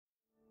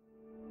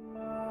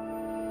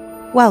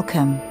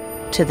Welcome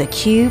to the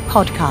Q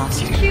Podcast.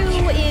 Q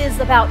is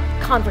about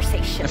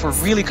conversation. If we're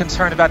really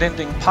concerned about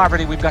ending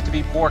poverty, we've got to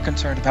be more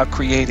concerned about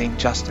creating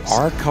justice.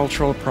 Our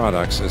cultural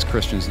products as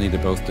Christians need to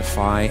both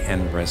defy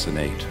and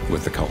resonate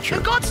with the culture.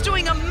 But God's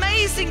doing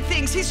amazing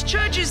things. His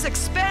church is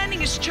expanding.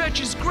 His church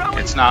is growing.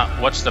 It's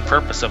not what's the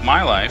purpose of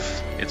my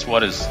life, it's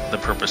what is the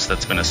purpose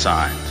that's been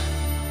assigned.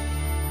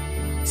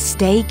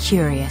 Stay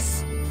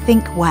curious,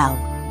 think well,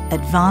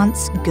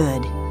 advance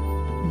good.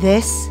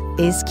 This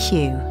is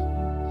Q.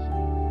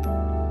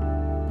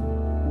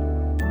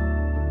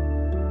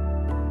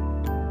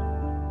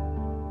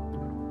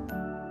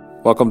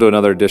 Welcome to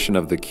another edition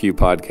of the Q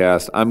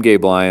Podcast. I'm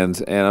Gabe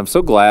Lyons, and I'm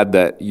so glad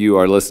that you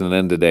are listening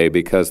in today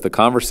because the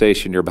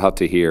conversation you're about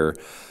to hear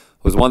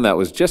was one that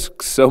was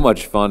just so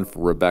much fun for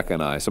Rebecca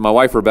and I. So my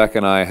wife Rebecca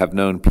and I have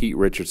known Pete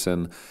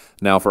Richardson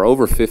now for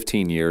over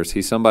 15 years.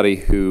 He's somebody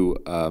who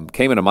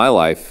came into my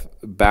life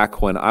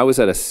back when I was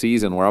at a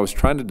season where I was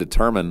trying to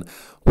determine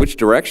which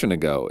direction to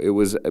go. It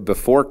was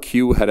before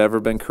Q had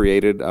ever been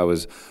created. I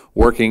was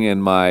working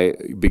in my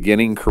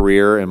beginning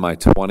career in my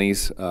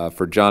 20s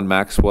for John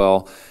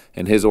Maxwell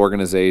and his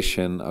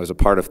organization. I was a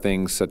part of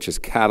things such as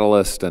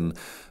Catalyst and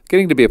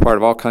getting to be a part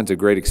of all kinds of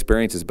great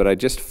experiences, but I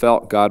just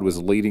felt God was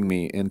leading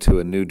me into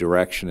a new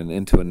direction and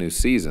into a new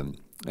season.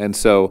 And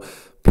so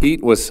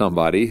Pete was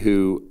somebody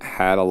who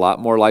had a lot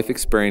more life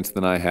experience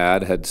than I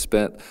had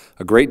spent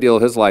a great deal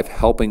of his life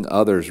helping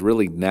others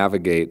really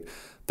navigate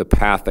the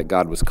path that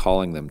God was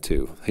calling them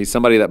to. He's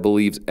somebody that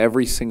believes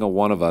every single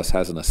one of us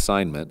has an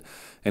assignment,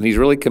 and he's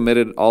really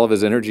committed all of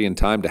his energy and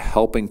time to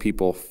helping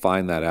people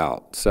find that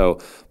out. So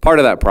part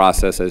of that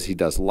process is he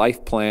does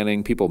life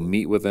planning. People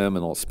meet with him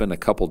and they'll spend a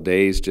couple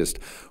days just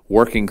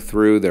working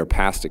through their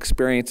past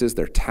experiences,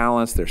 their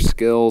talents, their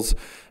skills,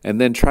 and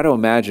then try to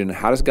imagine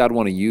how does God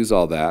want to use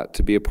all that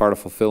to be a part of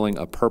fulfilling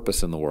a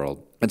purpose in the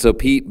world. And so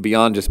Pete,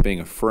 beyond just being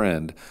a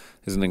friend,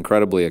 is an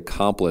incredibly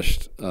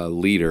accomplished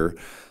leader.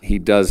 He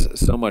does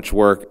so much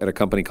work at a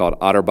company called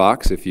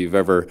OtterBox. If you've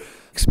ever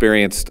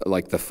experienced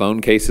like the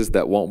phone cases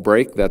that won't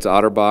break, that's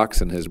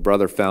OtterBox, and his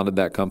brother founded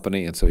that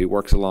company, and so he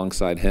works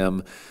alongside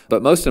him.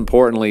 But most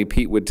importantly,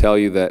 Pete would tell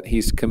you that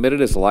he's committed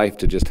his life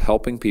to just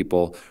helping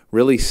people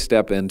really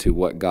step into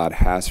what God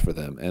has for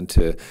them and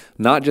to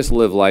not just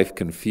live life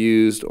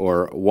confused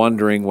or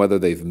wondering whether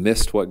they've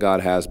missed what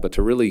God has, but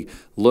to really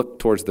look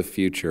towards the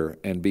future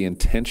and be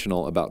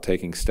intentional about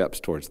taking steps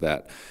towards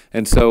that.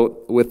 And so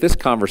with this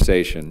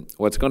conversation,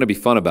 what's going to be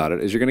fun about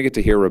it is you're going to get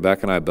to hear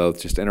Rebecca and I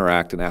both just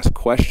interact and ask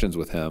questions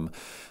with him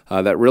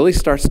that really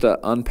starts to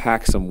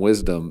unpack some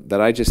wisdom that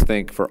I just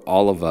think for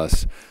all of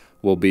us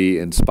will be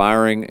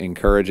inspiring,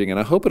 encouraging, and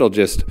I hope it'll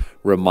just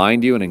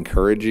remind you and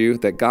encourage you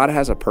that God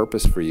has a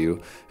purpose for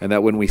you, and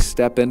that when we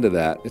step into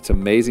that, it's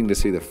amazing to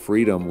see the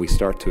freedom we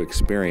start to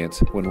experience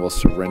when we'll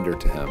surrender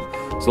to Him.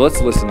 So let's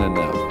listen in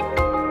now.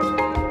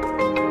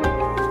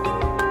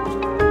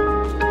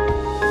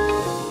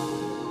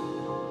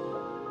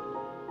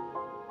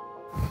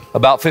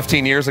 About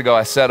 15 years ago,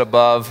 I sat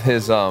above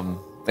his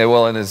awesome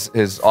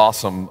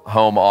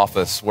home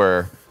office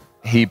where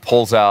he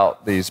pulls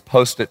out these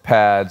Post-it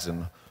pads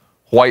and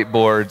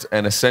whiteboards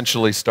and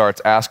essentially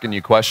starts asking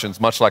you questions,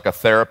 much like a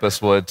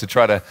therapist would, to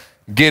try to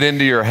get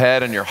into your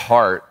head and your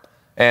heart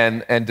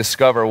and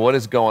discover what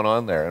is going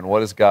on there and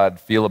what does God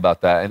feel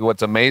about that. And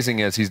what's amazing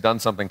is he's done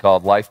something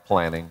called life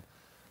planning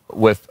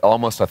with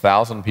almost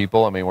 1,000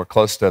 people. I mean, we're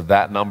close to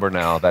that number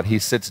now that he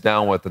sits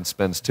down with and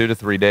spends 2 to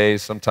 3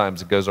 days.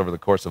 Sometimes it goes over the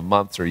course of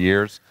months or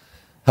years,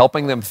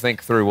 helping them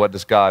think through what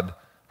does God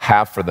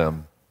have for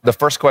them. The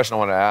first question I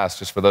want to ask,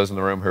 just for those in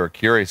the room who are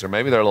curious, or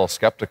maybe they're a little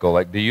skeptical,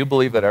 like, do you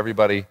believe that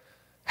everybody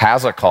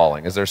has a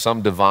calling? Is there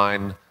some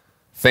divine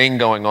thing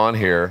going on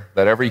here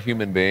that every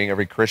human being,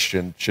 every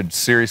Christian should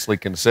seriously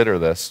consider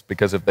this?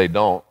 Because if they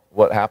don't,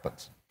 what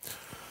happens?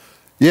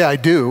 Yeah, I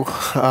do.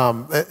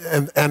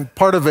 And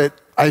part of it,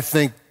 I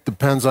think,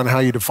 depends on how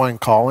you define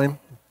calling.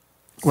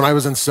 When I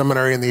was in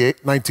seminary in the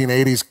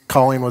 1980s,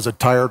 calling was a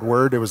tired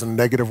word. It was a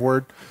negative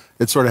word.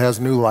 It sort of has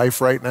new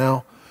life right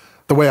now.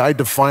 The way I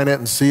define it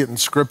and see it in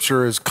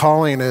Scripture is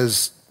calling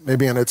is,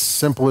 maybe in its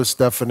simplest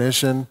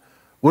definition,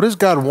 what does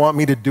God want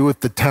me to do with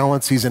the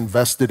talents He's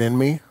invested in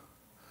me?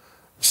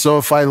 So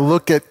if I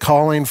look at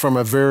calling from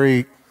a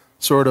very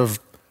sort of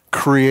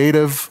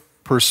creative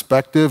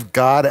perspective,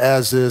 God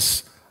as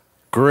this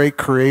great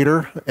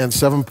creator and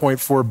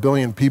 7.4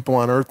 billion people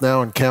on earth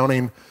now and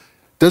counting,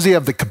 does He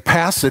have the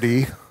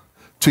capacity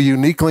to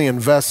uniquely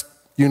invest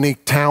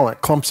unique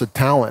talent, clumps of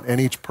talent in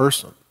each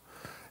person?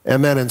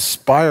 And then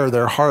inspire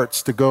their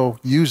hearts to go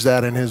use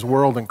that in His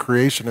world and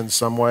creation in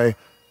some way?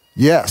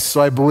 Yes. So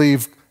I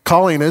believe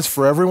calling is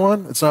for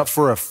everyone. It's not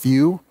for a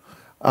few.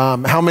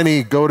 How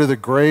many go to the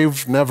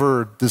grave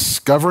never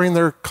discovering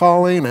their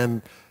calling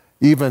and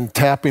even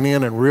tapping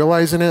in and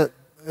realizing it?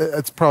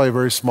 It's probably a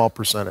very small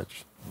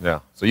percentage.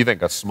 Yeah. So you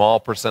think a small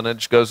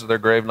percentage goes to their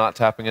grave not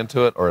tapping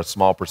into it, or a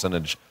small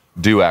percentage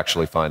do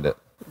actually find it?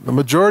 The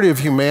majority of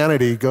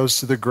humanity goes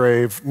to the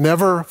grave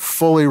never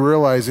fully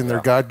realizing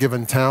their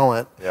God-given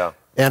talent. Yeah.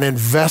 and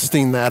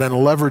investing that and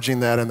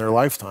leveraging that in their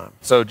lifetime.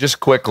 So just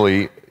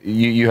quickly,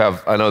 you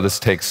have, I know this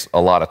takes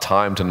a lot of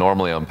time to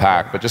normally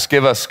unpack, but just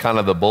give us kind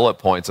of the bullet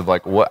points of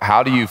like,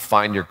 how do you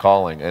find your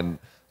calling and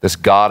this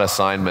God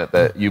assignment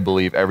that you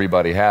believe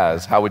everybody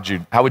has? How would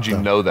you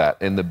know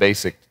that in the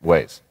basic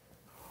ways?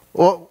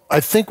 Well,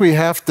 I think we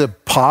have to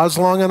pause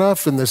long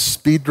enough in the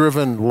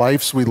speed-driven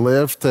lives we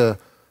live to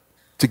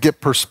get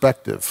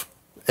perspective.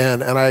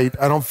 And I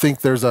don't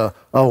think there's a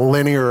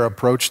linear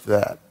approach to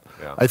that.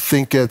 Yeah. I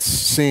think it's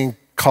seeing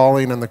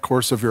calling in the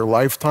course of your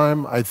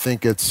lifetime. I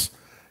think it's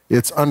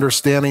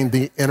understanding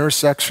the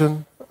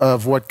intersection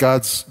of what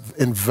God's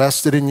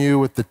invested in you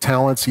with the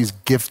talents he's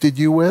gifted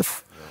you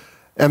with.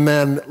 Yeah. And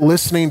then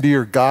listening to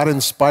your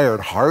God-inspired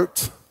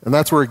heart. And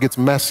that's where it gets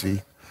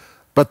messy.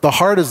 But the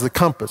heart is the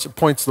compass. It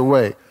points the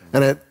way.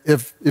 And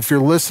if you're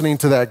listening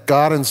to that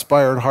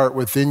God-inspired heart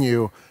within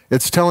you,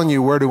 it's telling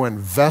you where to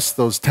invest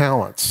those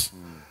talents.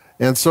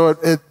 And so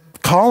the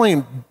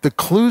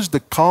clues to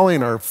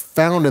calling are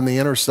found in the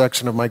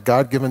intersection of my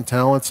God-given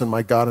talents and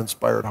my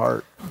God-inspired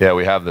heart. Yeah,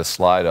 we have this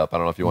slide up. I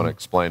don't know if you want to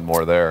explain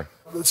more there.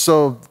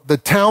 So the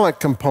talent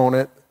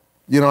component,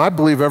 I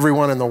believe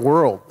everyone in the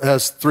world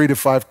has 3 to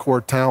 5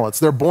 core talents.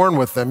 They're born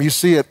with them. You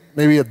see it,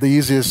 maybe the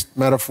easiest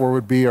metaphor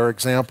would be, or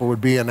example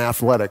would be in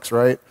athletics,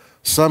 right?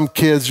 Some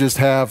kids just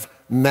have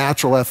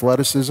natural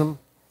athleticism,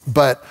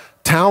 but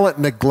talent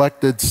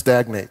neglected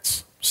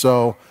stagnates.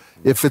 So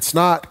if it's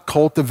not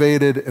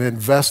cultivated and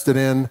invested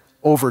in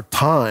over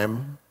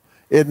time,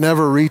 it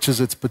never reaches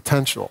its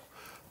potential.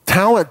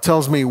 Talent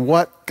tells me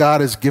what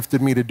God has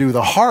gifted me to do.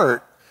 The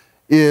heart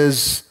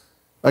is,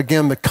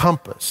 again, the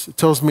compass. It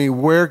tells me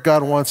where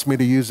God wants me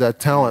to use that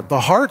talent.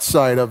 The heart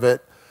side of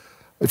it,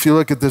 if you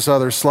look at this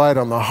other slide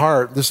on the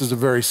heart, this is a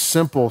very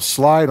simple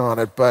slide on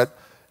it, but,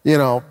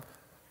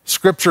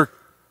 Scripture,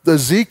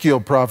 Ezekiel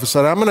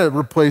prophesied, I'm going to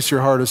replace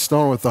your heart of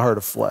stone with the heart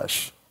of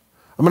flesh.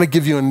 I'm going to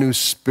give you a new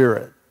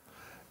spirit.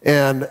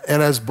 And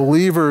as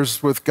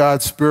believers with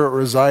God's Spirit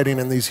residing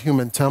in these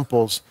human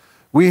temples,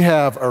 we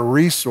have a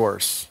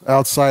resource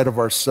outside of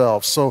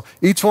ourselves. So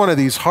each one of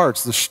these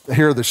hearts,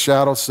 here the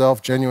shadow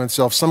self, genuine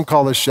self, some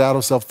call the shadow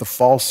self the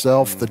false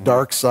self, the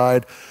dark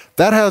side,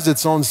 that has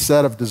its own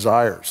set of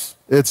desires,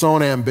 its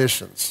own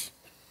ambitions.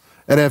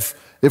 And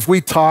if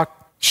we talk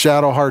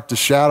shadow heart to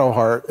shadow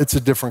heart, it's a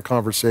different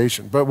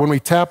conversation. But when we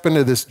tap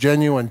into this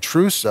genuine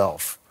true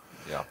self,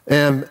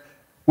 and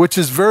which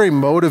is very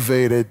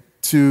motivated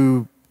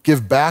to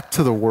give back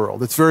to the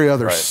world, it's very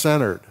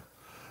other-centered,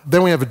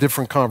 then we have a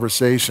different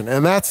conversation.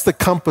 And that's the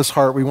compass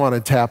heart we want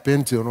to tap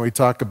into when we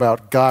talk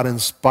about God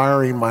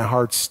inspiring my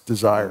heart's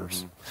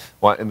desires.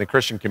 Well, in the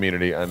Christian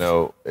community, I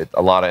know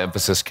a lot of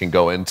emphasis can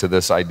go into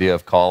this idea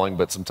of calling,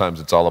 but sometimes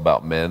it's all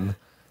about men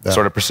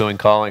sort of pursuing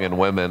calling and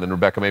women. And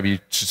Rebecca, maybe you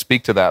should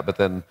speak to that, but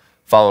then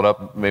followed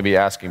up maybe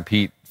asking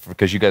Pete,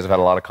 because you guys have had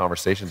a lot of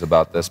conversations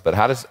about this, but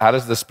how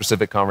does this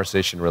specific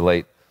conversation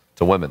relate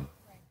to women?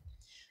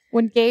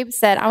 When Gabe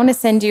said, I want to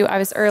send you, I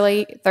was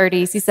early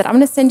 30s, he said, I'm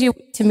going to send you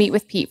to meet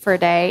with Pete for a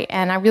day,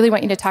 and I really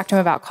want you to talk to him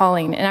about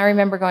calling. And I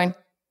remember going,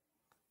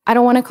 I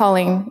don't want a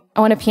calling,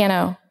 I want a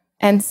piano.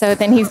 And so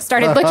then he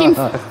started looking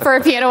for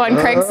a piano on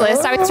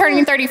Craigslist. I was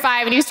turning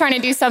 35, and he was trying to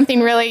do something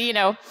really,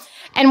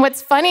 And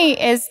what's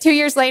funny is 2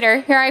 years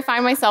later, here I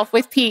find myself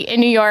with Pete in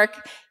New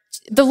York.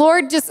 The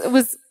Lord just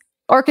was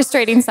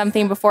orchestrating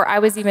something before I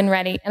was even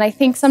ready. And I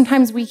think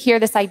sometimes we hear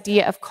this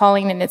idea of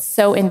calling and it's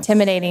so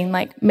intimidating,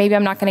 like maybe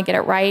I'm not going to get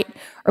it right,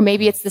 or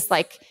maybe it's this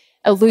like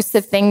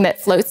elusive thing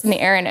that floats in the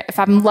air, and if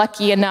I'm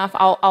lucky enough,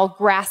 I'll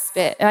grasp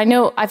it. And I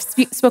know I've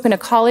spoken to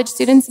college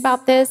students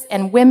about this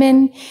and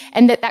women,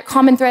 and that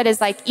common thread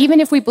is like,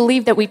 even if we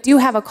believe that we do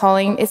have a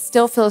calling, it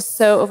still feels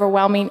so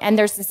overwhelming, and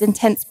there's this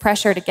intense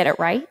pressure to get it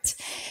right.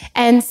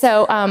 And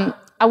so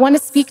I want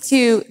to speak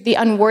to the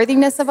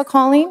unworthiness of a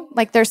calling.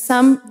 Like there's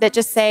some that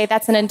just say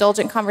that's an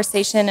indulgent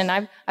conversation, and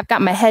I've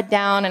got my head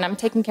down and I'm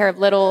taking care of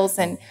littles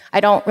and I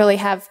don't really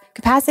have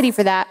capacity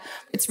for that.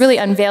 It's really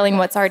unveiling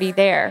what's already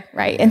there,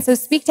 right? And so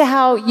speak to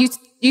how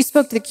you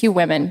spoke to the Q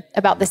women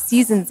about the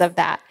seasons of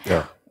that.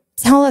 Yeah.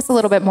 Tell us a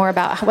little bit more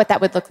about what that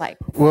would look like.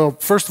 Well,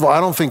 first of all, I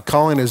don't think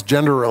calling is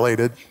gender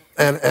related,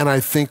 and I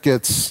think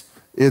it's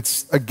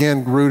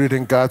again rooted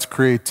in God's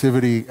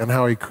creativity and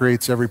how he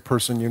creates every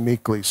person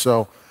uniquely.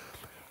 So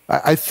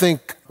I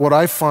think what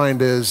I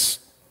find is,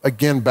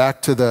 again,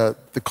 back to the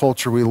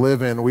culture we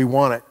live in, we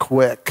want it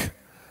quick.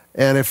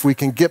 And if we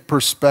can get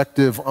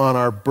perspective on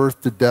our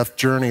birth to death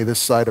journey, this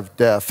side of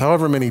death,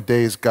 however many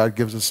days God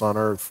gives us on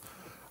earth,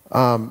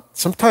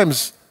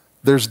 sometimes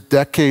there's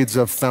decades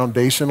of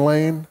foundation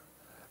laying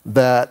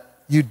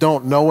that you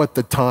don't know at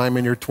the time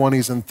in your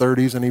 20s and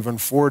 30s and even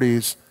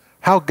 40s,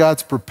 how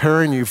God's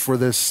preparing you for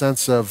this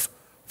sense of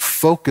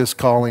focus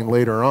calling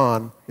later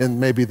on in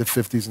maybe the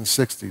 50s and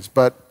 60s.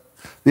 But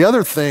the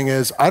other thing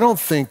is, I don't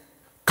think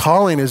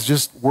calling is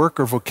just work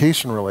or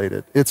vocation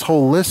related. It's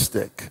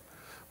holistic.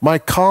 My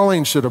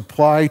calling should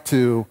apply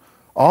to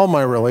all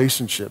my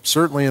relationships,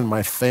 certainly in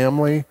my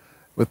family,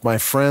 with my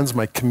friends,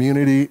 my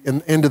community,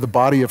 into the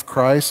body of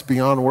Christ,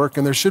 beyond work.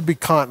 And there should be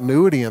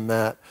continuity in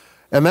that.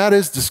 And that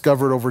is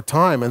discovered over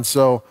time. And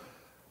so,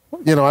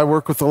 I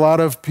work with a lot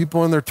of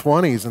people in their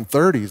 20s and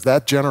 30s,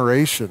 that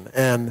generation.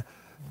 And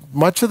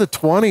much of the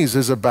 20s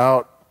is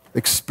about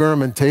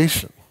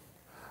experimentation.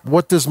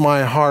 What does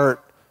my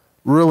heart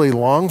really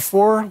long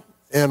for,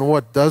 and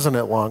what doesn't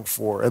it long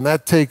for? And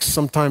that takes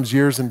sometimes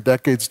years and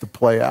decades to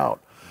play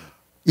out.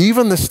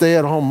 Even the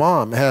stay-at-home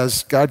mom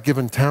has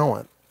God-given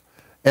talent,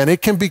 and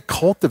it can be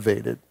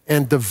cultivated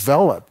and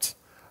developed.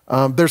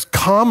 There's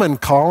common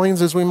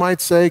callings, as we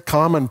might say,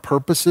 common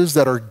purposes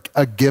that are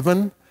a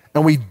given,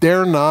 and we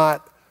dare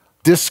not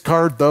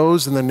discard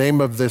those in the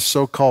name of this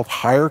so-called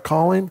higher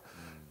calling.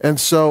 And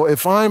so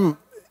if I'm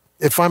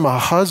a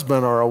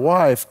husband or a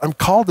wife, I'm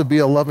called to be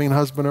a loving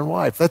husband and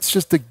wife. That's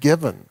just a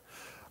given.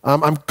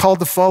 I'm called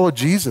to follow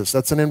Jesus.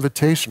 That's an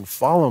invitation.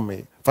 Follow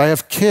me. If I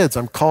have kids,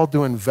 I'm called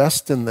to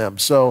invest in them.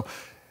 So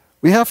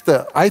we have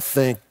to, I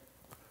think,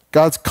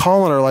 God's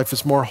call in our life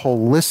is more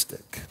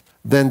holistic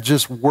than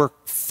just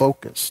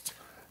work-focused.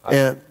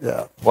 And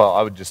yeah. Well,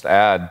 I would just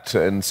add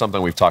to, and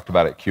something we've talked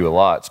about at Q a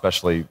lot,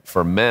 especially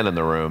for men in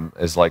the room,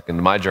 is like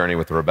in my journey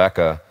with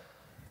Rebecca,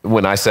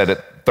 when I said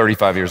at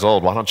 35 years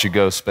old, why don't you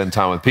go spend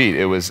time with Pete?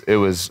 It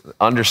was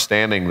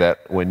understanding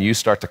that when you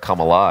start to come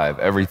alive,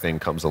 everything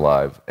comes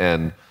alive.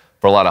 And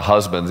for a lot of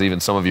husbands, even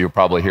some of you are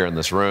probably here in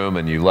this room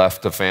and you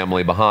left a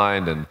family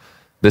behind and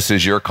this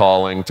is your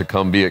calling to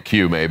come be at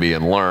Q maybe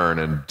and learn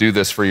and do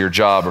this for your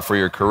job or for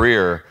your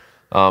career,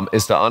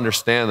 is to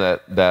understand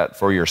that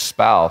for your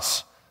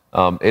spouse,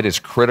 it is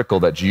critical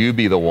that you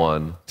be the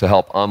one to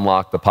help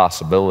unlock the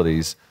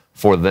possibilities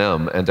for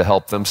them and to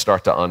help them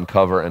start to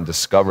uncover and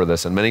discover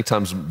this. And many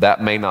times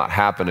that may not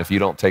happen if you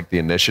don't take the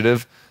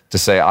initiative to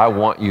say, I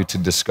want you to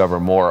discover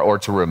more, or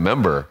to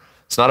remember.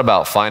 It's not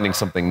about finding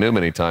something new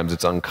many times.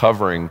 It's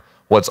uncovering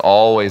what's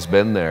always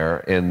been there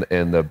in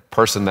the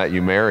person that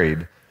you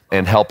married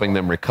and helping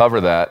them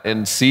recover that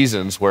in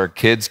seasons where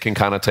kids can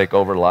kind of take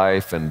over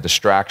life and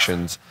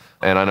distractions.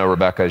 And I know,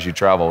 Rebecca, as you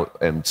travel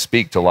and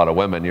speak to a lot of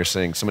women, you're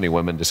seeing so many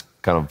women just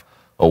kind of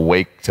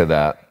awake to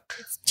that.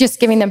 Just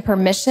giving them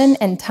permission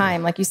and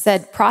time. Like you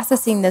said,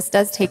 processing this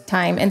does take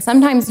time. And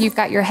sometimes you've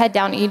got your head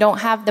down and you don't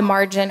have the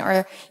margin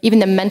or even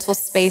the mental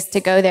space to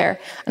go there.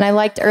 And I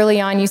liked early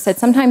on, you said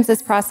sometimes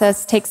this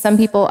process takes some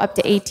people up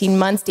to 18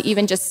 months to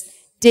even just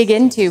dig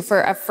into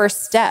for a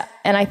first step.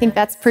 And I think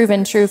that's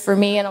proven true for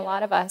me and a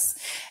lot of us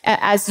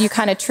as you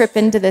kind of trip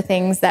into the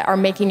things that are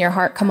making your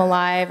heart come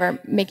alive or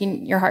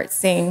making your heart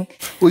sing.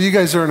 Well, you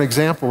guys are an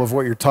example of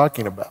what you're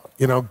talking about.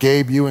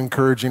 Gabe, you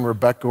encouraging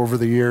Rebecca over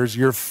the years,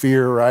 your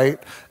fear, right?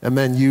 And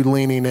then you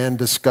leaning in,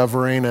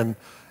 discovering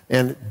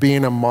and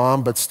being a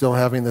mom, but still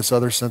having this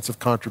other sense of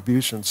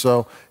contribution.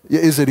 So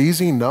is it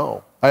easy?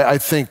 No. I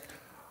think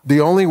the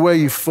only way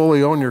you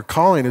fully own your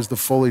calling is to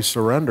fully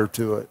surrender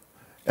to it.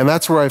 And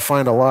that's where I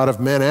find a lot of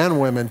men and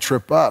women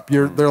trip up.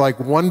 They're like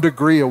 1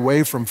 degree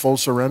away from full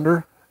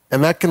surrender,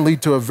 and that can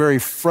lead to a very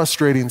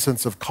frustrating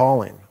sense of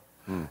calling.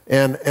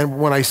 And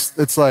when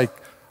it's like,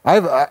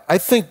 I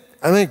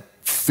think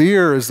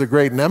fear is the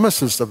great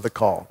nemesis of the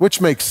call, which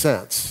makes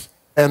sense.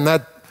 And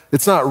that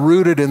it's not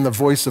rooted in the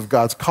voice of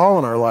God's call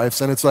in our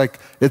lives. And it's like,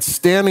 it's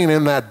standing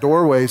in that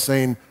doorway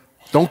saying,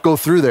 don't go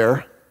through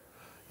there.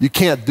 You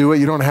can't do it.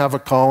 You don't have a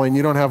calling.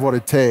 You don't have what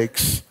it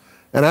takes.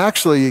 And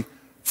actually,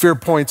 fear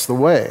points the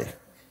way.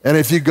 And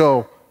if you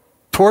go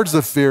towards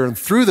the fear and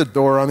through the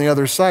door on the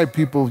other side,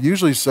 people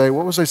usually say,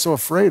 what was I so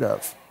afraid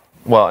of?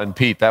 Well, and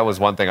Pete, that was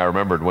one thing I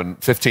remembered when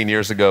 15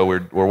 years ago,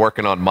 we're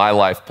working on my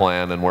life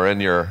plan and we're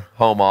in your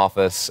home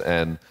office,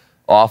 and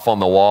off on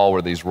the wall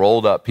were these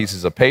rolled up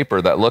pieces of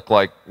paper that looked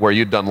like where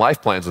you'd done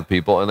life plans with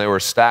people, and they were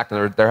stacked,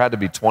 and there had to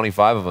be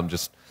 25 of them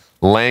just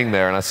laying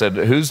there. And I said,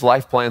 whose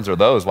life plans are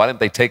those? Why didn't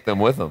they take them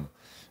with them?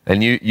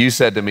 And you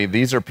said to me,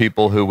 these are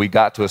people who we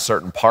got to a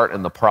certain part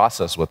in the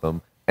process with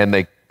them and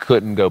they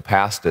couldn't go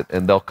past it,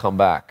 and they'll come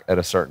back at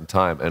a certain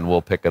time and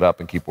we'll pick it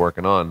up and keep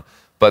working on.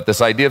 But this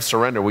idea of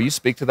surrender, will you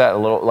speak to that a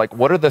little? Like,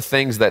 what are the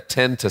things that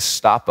tend to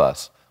stop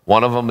us?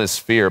 One of them is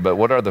fear, but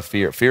what are the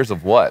fears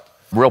of what?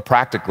 Real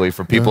practically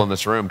for people in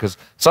this room, because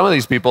some of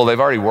these people, they've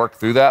already worked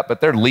through that,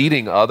 but they're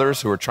leading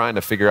others who are trying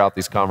to figure out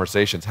these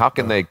conversations. How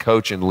can they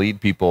coach and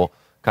lead people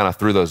kind of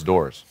through those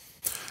doors?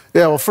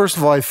 Yeah, well, first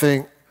of all, I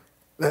think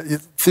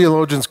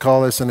theologians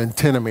call this an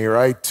antinomy,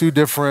 right? Two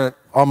different,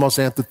 almost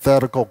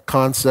antithetical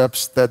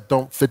concepts that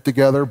don't fit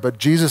together. But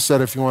Jesus said,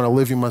 if you want to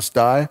live, you must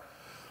die.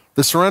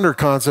 The surrender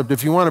concept,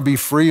 if you want to be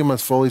free, you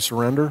must fully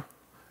surrender.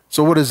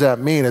 So what does that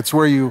mean? It's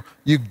where you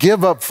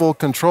give up full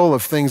control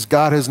of things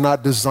God has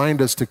not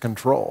designed us to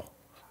control.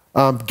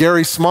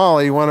 Gary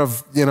Smalley, one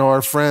of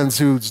our friends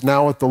who's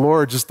now with the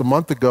Lord just a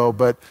month ago,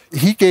 but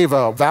he gave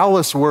a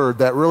vowelless word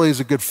that really is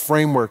a good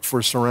framework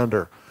for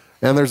surrender.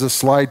 And there's a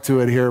slide to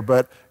it here,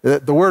 but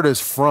the word is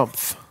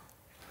frumph.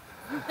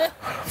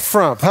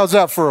 Frumph. How's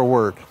that for a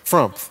word?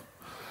 Frumph.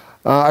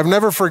 I've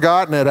never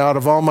forgotten it out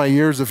of all my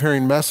years of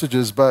hearing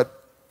messages, but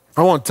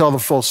I won't tell the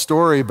full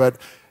story, but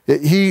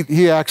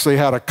he actually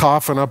had a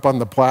coffin up on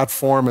the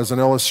platform as an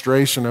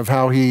illustration of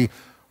how he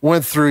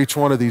went through each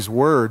one of these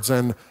words.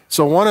 And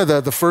so one of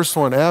the first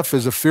one, F,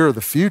 is a fear of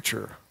the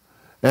future.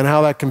 and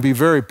how that can be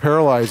very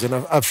paralyzing.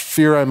 A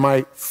fear I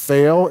might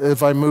fail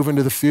if I move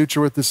into the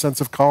future with this sense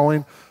of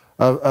calling,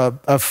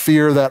 a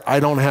fear that I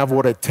don't have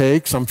what it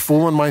takes, I'm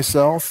fooling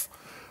myself.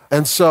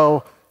 And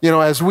so,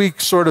 as we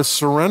sort of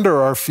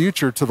surrender our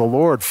future to the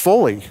Lord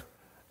fully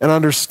and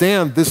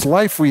understand this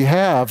life we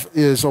have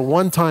is a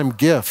one-time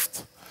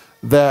gift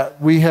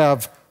that we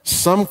have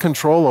some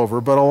control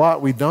over, but a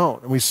lot we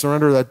don't. And we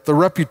surrender that. The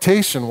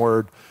reputation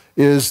word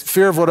is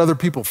fear of what other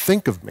people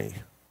think of me.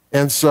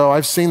 And so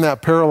I've seen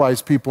that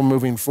paralyze people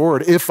moving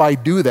forward. If I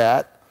do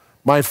that,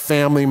 my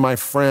family, my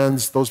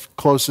friends, those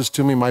closest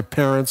to me, my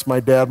parents, my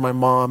dad, my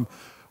mom,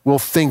 will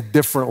think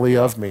differently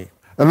of me.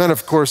 And then,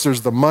 of course,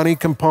 there's the money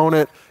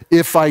component.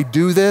 If I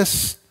do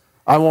this,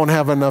 I won't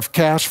have enough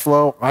cash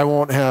flow. I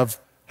won't have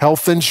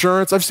health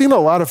insurance. I've seen a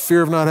lot of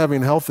fear of not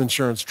having health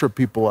insurance trip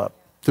people up,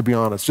 to be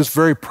honest, just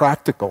very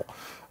practical.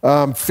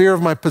 Fear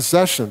of my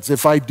possessions.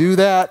 If I do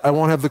that, I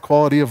won't have the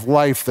quality of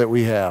life that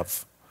we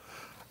have.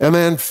 And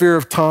then fear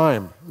of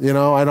time.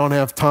 I don't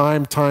have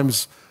time.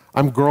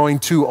 I'm growing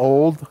too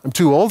old. I'm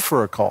too old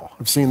for a call.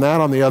 I've seen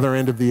that on the other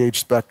end of the age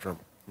spectrum.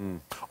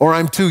 Or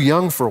I'm too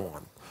young for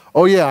one.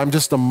 Oh yeah, I'm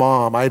just a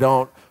mom. I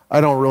don't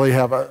really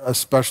have a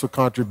special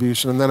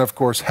contribution. And then of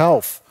course,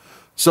 health.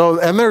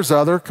 And there's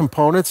other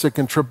components that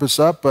can trip us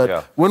up,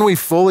 but when we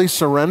fully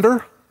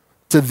surrender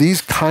to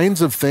these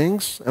kinds of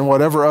things and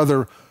whatever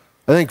other,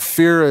 I think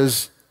fear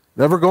is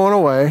never going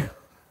away.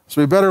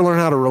 So we better learn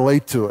how to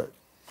relate to it.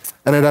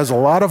 And it has a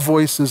lot of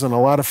voices and a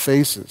lot of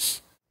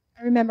faces.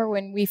 I remember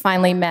when we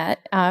finally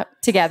met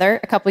together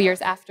a couple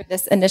years after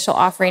this initial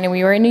offering, and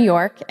we were in New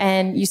York,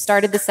 and you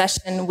started the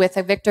session with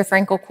a Viktor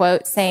Frankl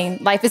quote saying,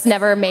 "Life is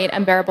never made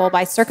unbearable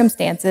by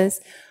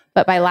circumstances,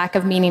 but by lack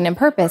of meaning and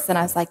purpose." And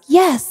I was like,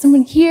 yes, I'm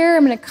going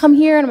to come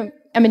here, and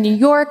I'm in New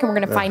York, and we're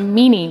going to find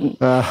meaning.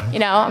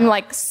 I'm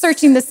like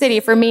searching the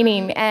city for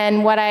meaning.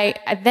 And what I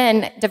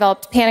then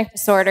developed panic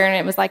disorder, and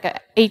it was like an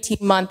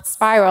 18-month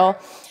spiral.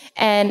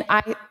 And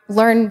I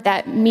learned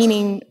that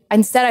meaning,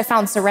 instead I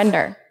found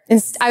surrender.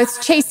 I was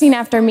chasing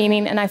after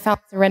meaning, and I found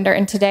surrender.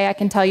 And today I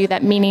can tell you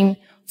that meaning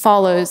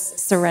follows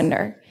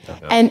surrender.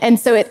 And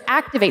so it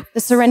activates, the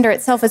surrender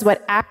itself is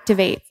what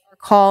activates our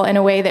call in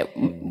a way that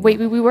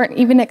we weren't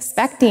even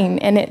expecting.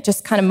 And it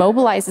just kind of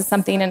mobilizes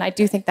something. And I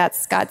do think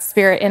that's God's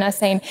Spirit in us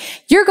saying,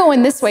 you're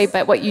going this way,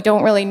 but what you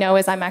don't really know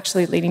is I'm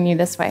actually leading you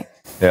this way.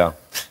 Yeah.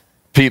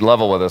 Pete,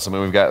 level with us.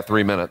 We've got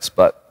 3 minutes,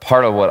 but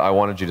part of what I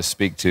wanted you to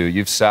speak to,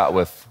 you've sat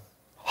with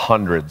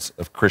hundreds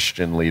of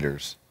Christian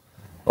leaders,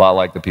 a lot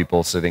like the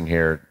people sitting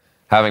here,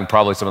 having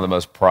probably some of the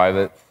most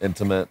private,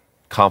 intimate,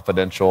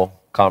 confidential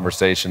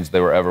conversations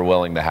they were ever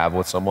willing to have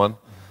with someone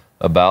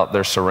about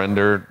their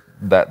surrender,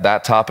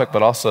 that topic,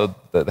 but also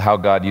how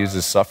God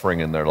uses suffering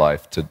in their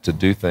life to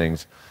do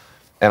things.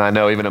 And I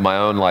know even in my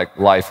own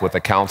life with a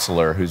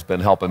counselor who's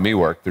been helping me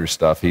work through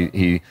stuff,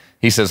 he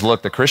says,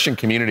 look, the Christian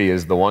community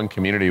is the one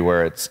community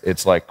where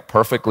it's like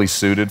perfectly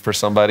suited for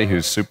somebody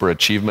who's super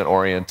achievement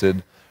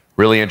oriented,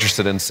 really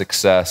interested in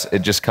success. It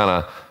just kind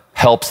of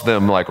helps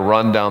them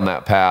run down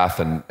that path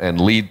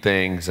and lead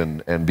things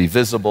and be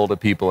visible to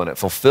people, and it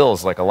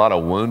fulfills a lot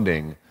of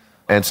wounding.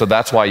 And so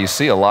that's why you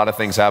see a lot of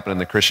things happen in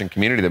the Christian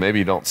community that maybe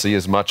you don't see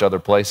as much other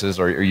places,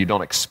 or you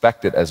don't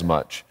expect it as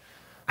much.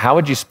 How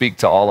would you speak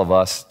to all of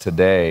us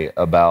today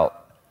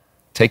about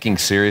taking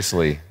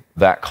seriously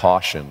that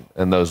caution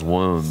and those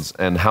wounds,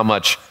 and how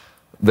much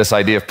this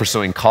idea of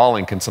pursuing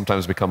calling can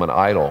sometimes become an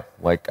idol?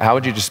 How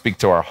would you just speak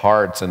to our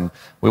hearts? And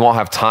we won't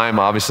have time,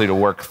 obviously, to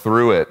work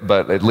through it,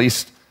 but at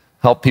least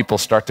help people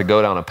start to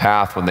go down a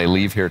path when they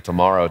leave here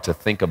tomorrow to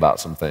think about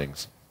some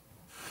things.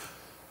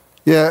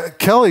 Yeah,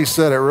 Kelly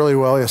said it really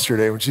well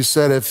yesterday when she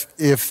said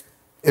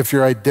if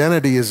your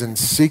identity is in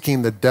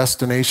seeking the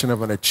destination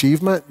of an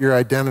achievement, your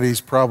identity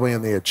is probably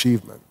in the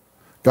achievement.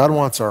 God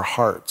wants our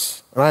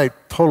hearts, and I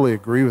totally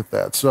agree with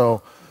that.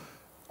 So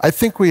I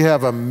think we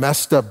have a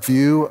messed up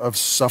view of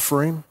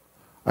suffering.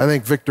 I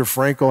think Viktor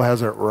Frankl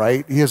has it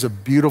right. He has a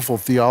beautiful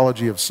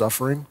theology of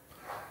suffering,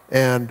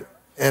 and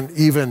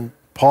even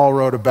Paul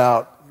wrote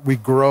about we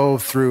grow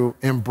through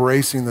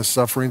embracing the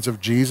sufferings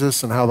of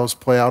Jesus and how those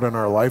play out in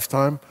our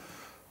lifetime.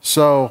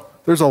 So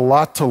there's a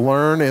lot to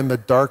learn in the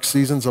dark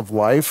seasons of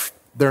life.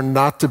 They're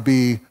not to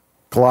be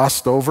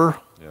glossed over.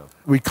 Yeah.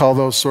 We call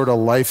those sort of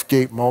life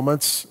gate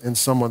moments in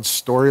someone's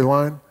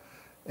storyline.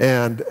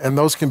 And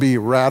those can be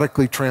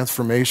radically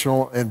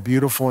transformational and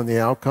beautiful in the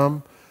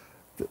outcome.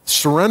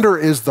 Surrender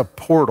is the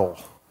portal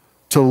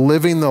to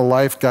living the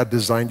life God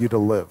designed you to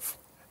live.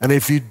 And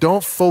if you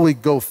don't fully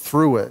go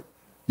through it,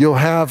 you'll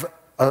have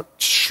a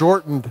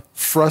shortened,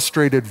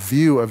 frustrated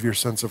view of your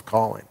sense of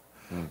calling.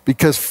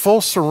 Because full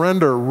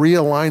surrender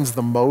realigns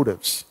the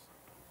motives.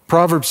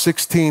 Proverbs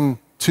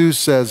 16:2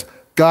 says,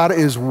 God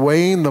is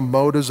weighing the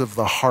motives of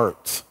the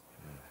heart.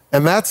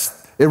 And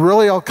it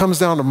really all comes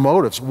down to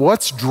motives.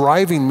 What's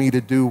driving me to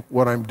do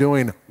what I'm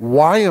doing?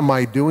 Why am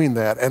I doing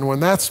that? And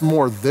when that's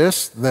more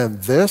this than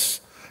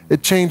this,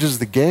 it changes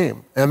the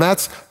game. And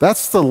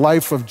that's the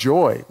life of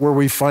joy, where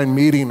we find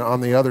meaning on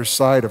the other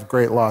side of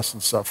great loss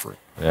and suffering.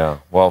 Yeah.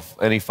 Well,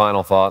 any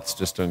final thoughts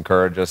just to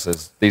encourage us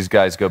as these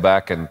guys go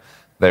back and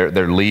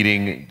they're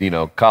leading,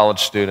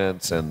 college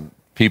students and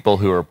people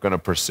who are going to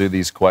pursue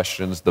these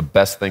questions, the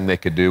best thing they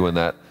could do when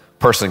that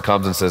person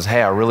comes and says,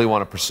 hey, I really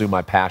want to pursue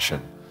my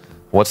passion.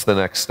 What's the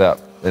next step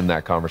in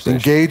that conversation?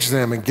 Engage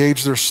them,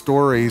 engage their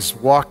stories,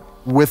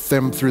 walk with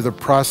them through the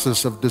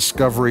process of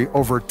discovery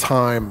over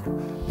time.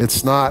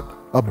 It's not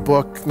a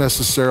book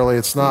necessarily,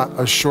 it's not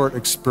a short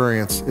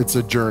experience, it's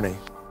a journey.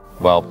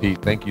 Well,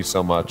 Pete, thank you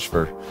so much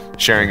for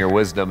sharing your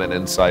wisdom and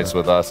insights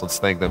with us. Let's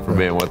thank them for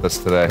being with us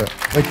today.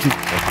 Thank you.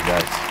 Thank you,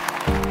 guys.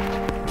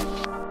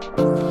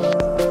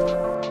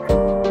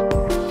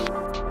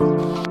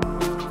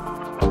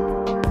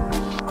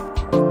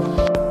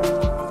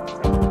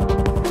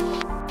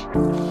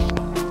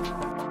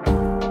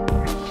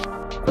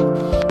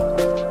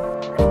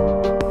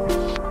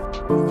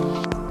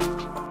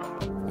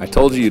 I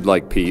told you you'd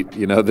like Pete.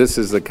 This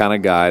is the kind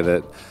of guy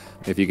that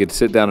if you could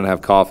sit down and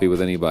have coffee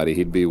with anybody,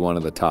 he'd be one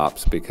of the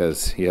tops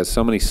because he has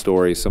so many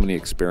stories, so many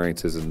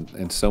experiences,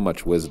 and so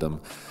much wisdom.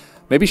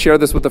 Maybe share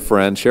this with a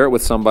friend. Share it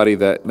with somebody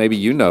that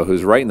maybe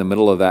who's right in the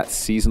middle of that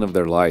season of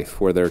their life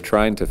where they're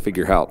trying to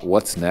figure out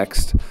what's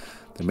next.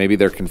 And maybe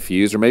they're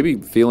confused or maybe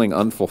feeling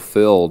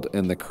unfulfilled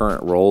in the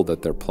current role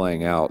that they're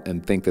playing out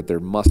and think that there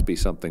must be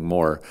something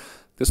more.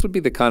 This would be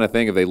the kind of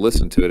thing, if they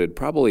listen to it, it'd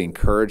probably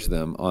encourage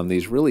them on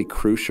these really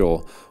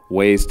crucial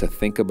ways to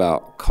think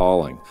about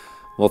calling.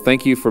 Well,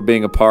 thank you for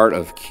being a part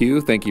of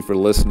Q. Thank you for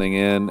listening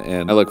in,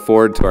 and I look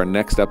forward to our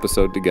next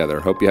episode together.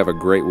 Hope you have a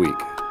great week.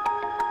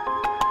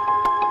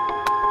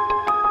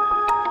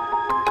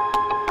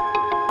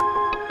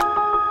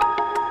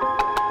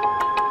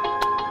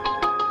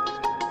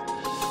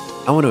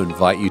 I want to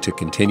invite you to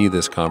continue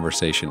this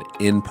conversation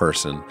in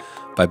person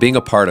by being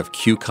a part of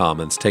Q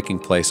Commons taking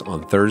place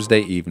on Thursday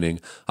evening,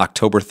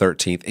 October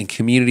 13th, in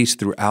communities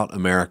throughout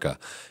America.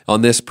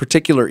 On this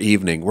particular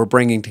evening, we're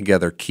bringing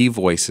together key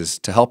voices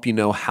to help you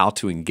know how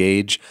to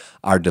engage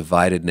our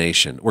divided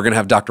nation. We're going to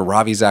have Dr.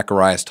 Ravi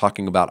Zacharias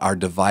talking about our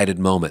divided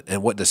moment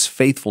and what does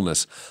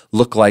faithfulness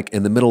look like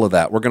in the middle of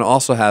that. We're going to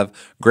also have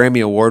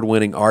Grammy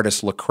Award-winning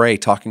artist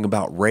Lecrae talking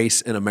about race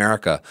in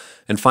America.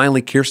 And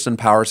finally, Kirsten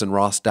Powers and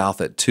Ross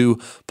Douthit, two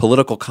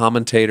political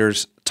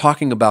commentators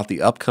talking about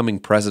the upcoming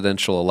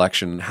presidential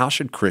election and how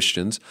should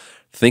Christians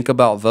think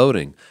about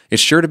voting.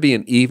 It's sure to be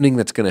an evening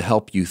that's going to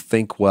help you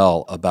think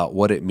well about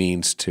what it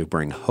means to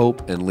bring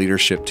hope and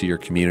leadership to your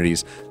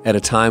communities at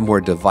a time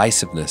where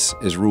divisiveness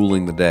is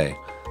ruling the day.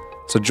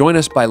 So join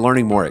us by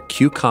learning more at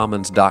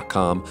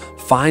qcommons.com.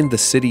 Find the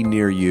city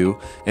near you,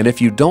 and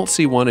if you don't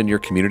see one in your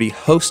community,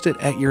 host it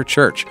at your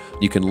church.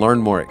 You can learn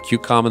more at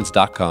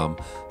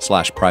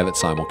qcommons.com/private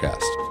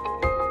simulcast.